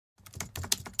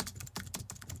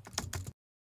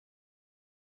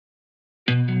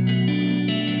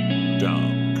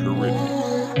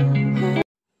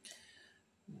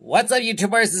What's up,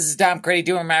 YouTubers? This is Dom Cariddi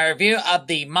doing my review of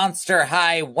the Monster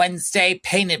High Wednesday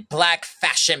Painted Black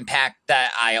Fashion Pack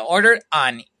that I ordered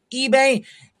on eBay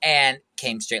and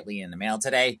came straightly in the mail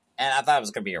today. And I thought it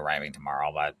was going to be arriving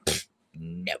tomorrow, but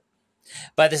no.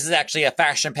 But this is actually a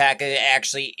fashion pack. It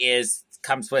actually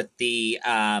comes with the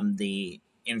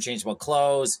interchangeable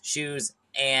clothes, shoes,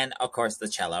 and of course the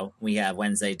cello. We have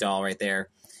Wednesday doll right there,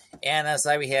 and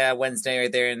outside we have Wednesday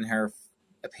right there in her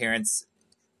appearance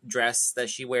dress that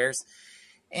she wears.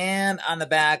 And on the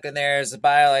back, and there's a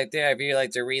bio right there. If you'd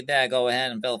like to read that, go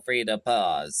ahead and feel free to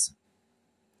pause.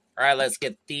 All right, let's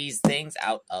get these things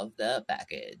out of the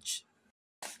package.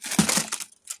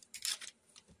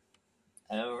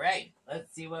 All right,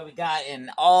 let's see what we got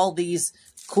in all these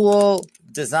cool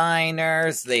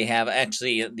designers. They have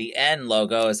actually the N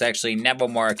logo is actually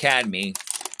Nevermore Academy.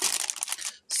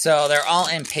 So they're all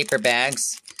in paper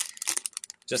bags,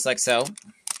 just like so.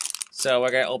 So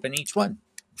we're going to open each one.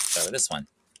 Start with this one.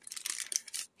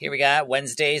 Here we got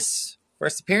Wednesday's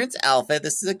first appearance outfit.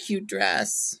 This is a cute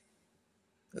dress.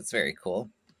 That's very cool.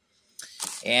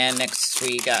 And next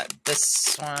we got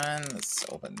this one. Let's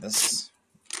open this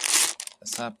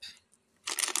up.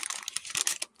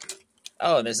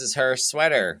 Oh, this is her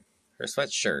sweater. Her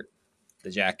sweatshirt. The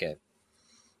jacket.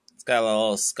 It's got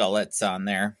little skullets on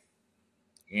there.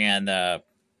 And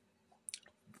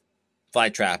fly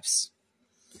traps.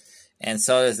 And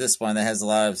so is this one that has a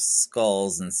lot of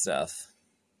skulls and stuff.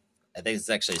 I think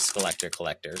it's actually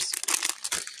collectors.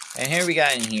 And here we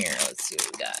got in here. Let's see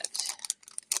what we got.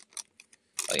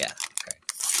 Oh, yeah. Okay.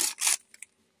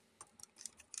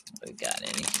 What we got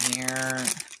in here?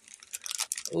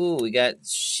 Ooh, we got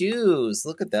shoes.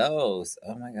 Look at those.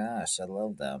 Oh, my gosh. I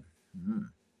love them.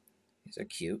 These are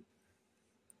cute.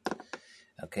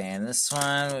 Okay, and this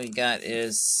one we got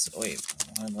is... Wait,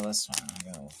 what about this one? I'm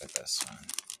going to look at this one.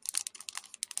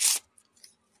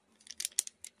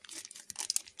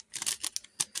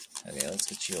 Okay, let's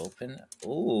get you open.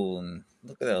 Ooh,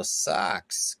 look at those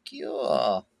socks.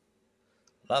 Cool.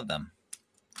 Love them.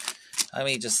 Let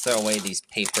me just throw away these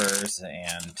papers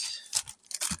and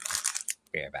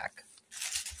be right back.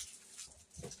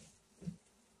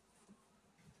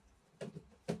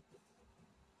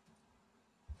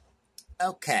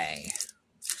 Okay.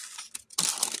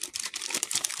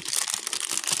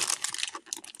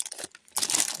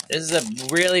 This is a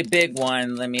really big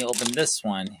one. Let me open this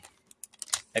one.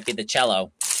 Might be the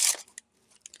cello.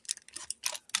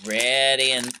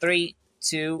 Ready in 3,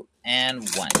 2, and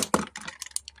 1.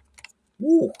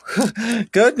 Ooh,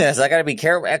 goodness! I gotta be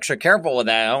extra careful with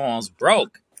that. I almost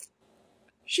broke.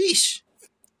 Sheesh!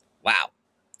 Wow.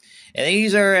 And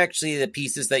these are actually the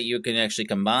pieces that you can actually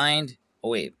combine. Oh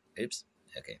wait, oops.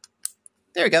 Okay,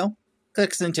 there we go.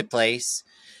 Clicks into place.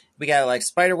 We got like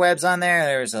spider webs on there.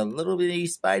 There's a little bitty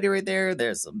spider right there.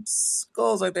 There's some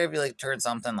skulls right there. If you like turn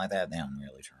something like that, they don't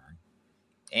really turn.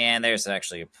 And there's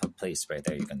actually a place right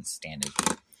there you can stand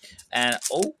it. And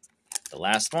oh, the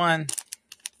last one.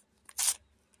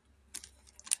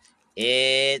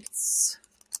 It's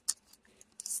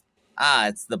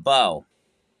the bow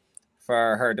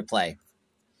for her to play.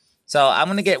 So I'm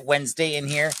gonna get Wednesday in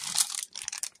here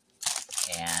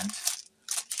and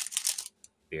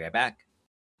be right back.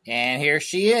 And here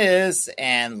she is,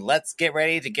 and let's get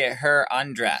ready to get her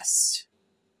undressed.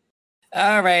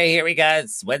 All right, here we go.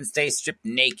 It's Wednesday stripped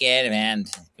naked, and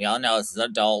we all know this is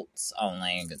adults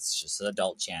only. It's just an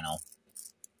adult channel.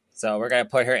 So we're going to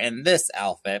put her in this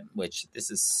outfit, which this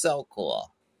is so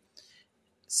cool.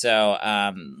 So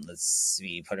let's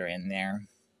see, put her in there.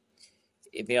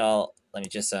 If y'all, let me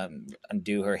just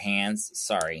undo her hands.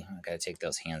 Sorry, I got to take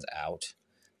those hands out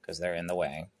because they're in the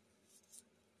way.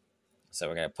 So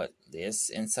we're going to put this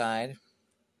inside.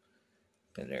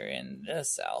 Put her in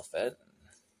this outfit.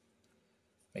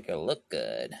 Make her look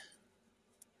good.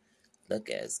 Look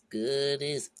as good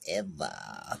as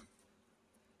ever.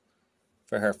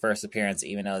 For her first appearance,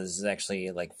 even though this is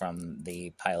actually like from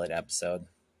the pilot episode.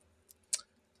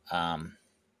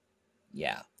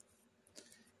 Yeah.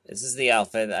 This is the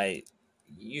outfit I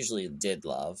usually did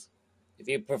love. If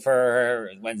you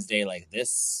prefer Wednesday like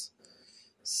this.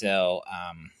 So,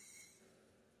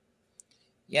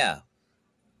 yeah.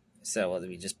 So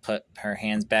we just put her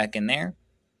hands back in there.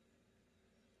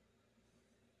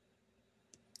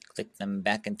 Click them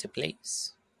back into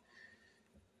place.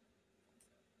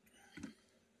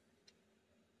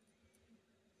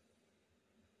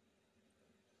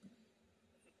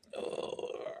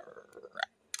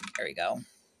 There we go.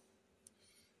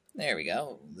 There we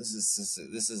go. This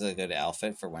is a good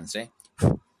outfit for Wednesday.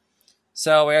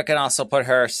 So we can also put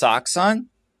her socks on.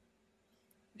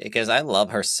 because I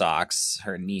love her socks,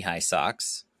 her knee-high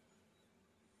socks.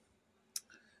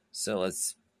 So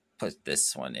let's put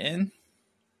this one in.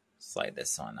 Slide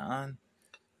this one on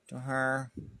to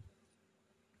her.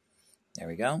 There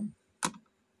we go.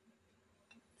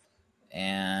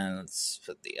 And let's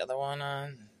put the other one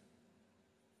on.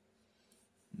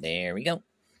 There we go.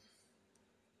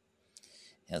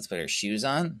 And let's put her shoes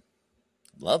on.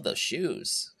 Love those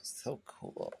shoes. So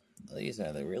cool. These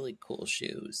are the really cool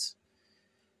shoes.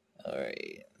 All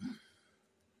right.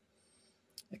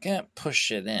 I can't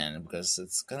push it in because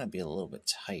it's going to be a little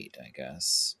bit tight, I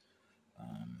guess.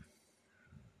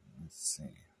 Let's see.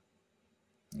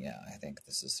 Yeah, I think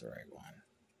this is the right one.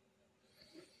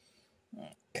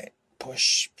 Okay.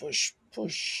 Push, push,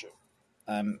 push.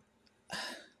 All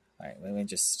right, let me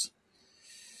just...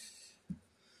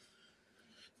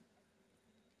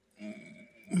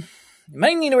 You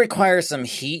might need to require some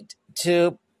heat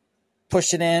to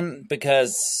push it in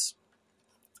because...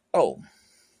 Oh.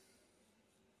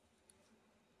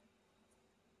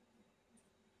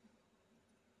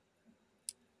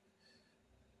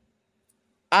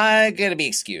 I gotta be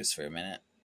excused for a minute.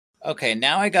 Okay,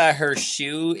 now I got her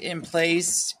shoe in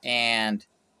place, and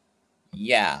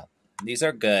yeah, these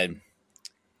are good.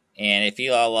 And if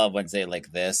you all love Wednesday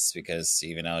like this, because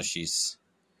even though she's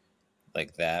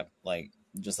like that, like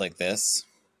just like this,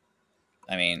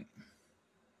 I mean,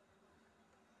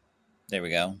 there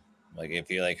we go. Like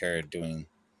if you like her doing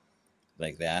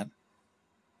like that,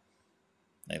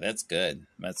 like that's good.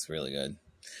 That's really good.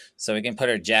 So we can put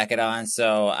her jacket on.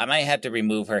 So I might have to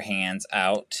remove her hands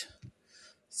out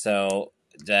so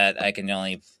that I can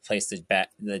only place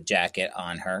the jacket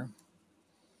on her.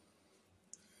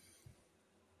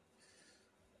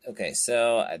 Okay,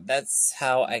 so that's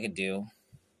how I could do.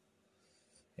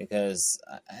 Because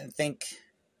I think...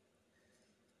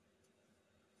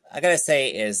 I gotta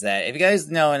say is that if you guys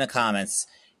know in the comments,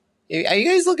 are you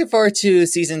guys looking forward to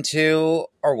season 2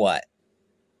 or what?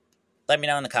 Let me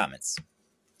know in the comments.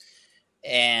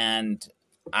 And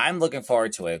I'm looking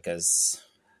forward to it because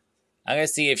I'm going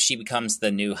to see if she becomes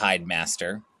the new Hyde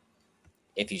Master.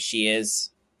 If she is,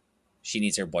 she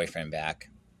needs her boyfriend back.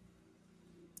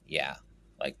 Yeah,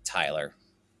 like Tyler.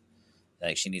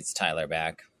 Like she needs Tyler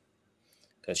back.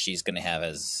 Because she's going to have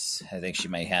his... I think she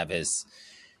might have his...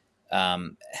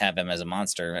 have him as a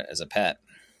monster, as a pet.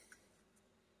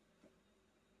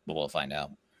 But we'll find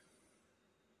out.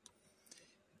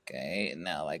 Okay,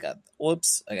 now I got...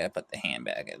 Whoops, I got to put the hand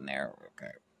back in there.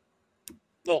 Okay.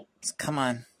 Oh, come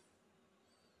on.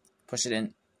 Push it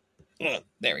in. Ugh,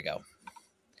 there we go.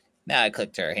 Now I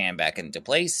clicked her hand back into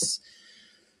place.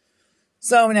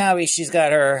 So now she's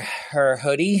got her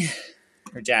hoodie,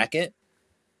 her jacket.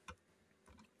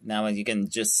 Now you can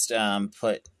just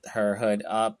put her hood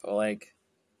up like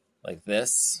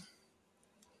this.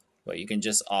 But you can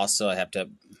just also have to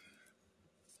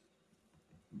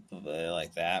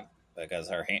like that because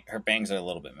her bangs are a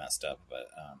little bit messed up. But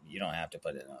you don't have to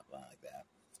put it up like that.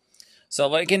 So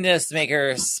we can just make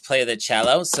her play the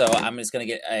cello. So I'm just gonna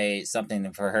get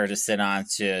something for her to sit on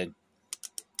to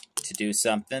do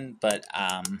something. But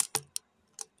I'll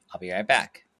be right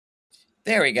back.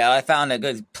 There we go. I found a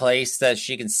good place that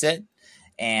she can sit.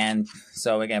 And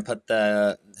so we're going to put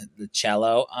the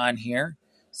cello on here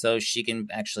so she can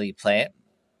actually play it.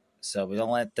 So we don't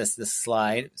let this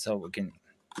slide. So we can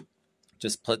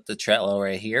just put the cello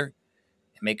right here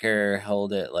and make her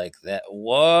hold it like that.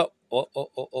 Whoa. Oh, oh,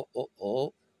 oh, oh, oh,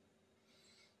 oh.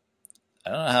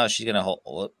 I don't know how she's going to hold.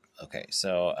 Oh, okay.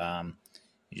 So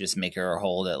you just make her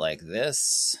hold it like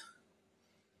this.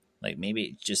 Like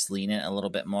maybe just lean it a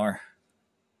little bit more.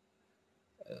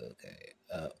 Okay.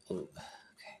 Okay.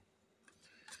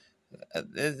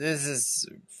 This is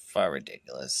far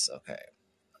ridiculous. Okay.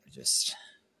 Just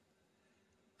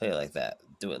play it like that.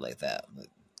 Do it like that.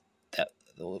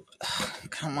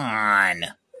 Come on.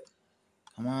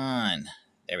 Come on.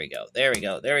 There we go. There we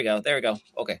go. There we go. There we go.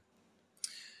 Okay.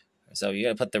 So you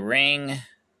gotta put the ring.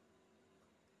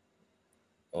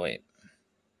 Oh, wait.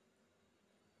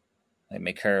 Like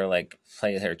make her like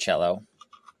play her cello.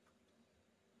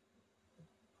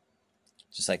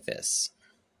 Just like this.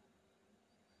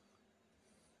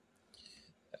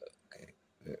 Okay.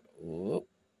 Whoop.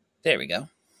 There we go.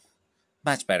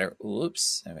 Much better.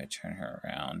 Oops. I'm going to turn her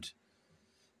around.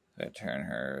 I'm going to turn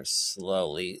her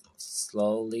slowly to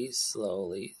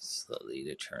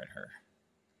turn her.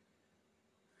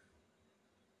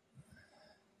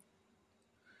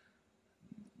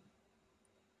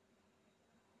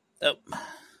 Oh.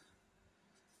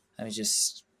 I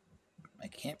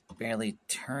can't barely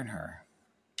turn her.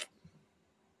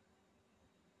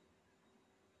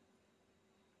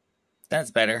 That's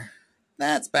better.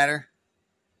 That's better.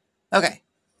 Okay.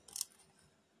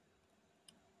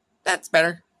 That's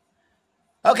better.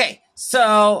 Okay,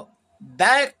 so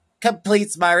that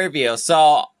completes my review.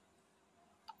 So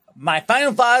my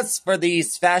final thoughts for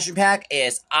these fashion pack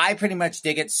is I pretty much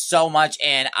dig it so much,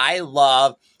 and I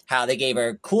love how they gave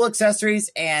her cool accessories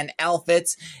and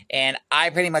outfits, and I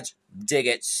pretty much dig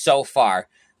it so far.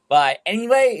 But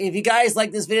anyway, if you guys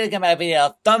like this video, give my video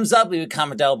a thumbs up. Leave a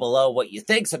comment down below what you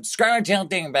think. Subscribe to my channel,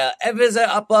 think about every visit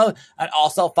I upload, and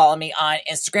also follow me on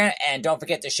Instagram. And don't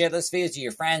forget to share this video to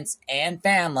your friends and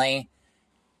family.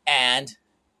 And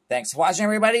thanks for watching,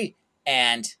 everybody,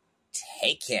 and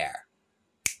take care.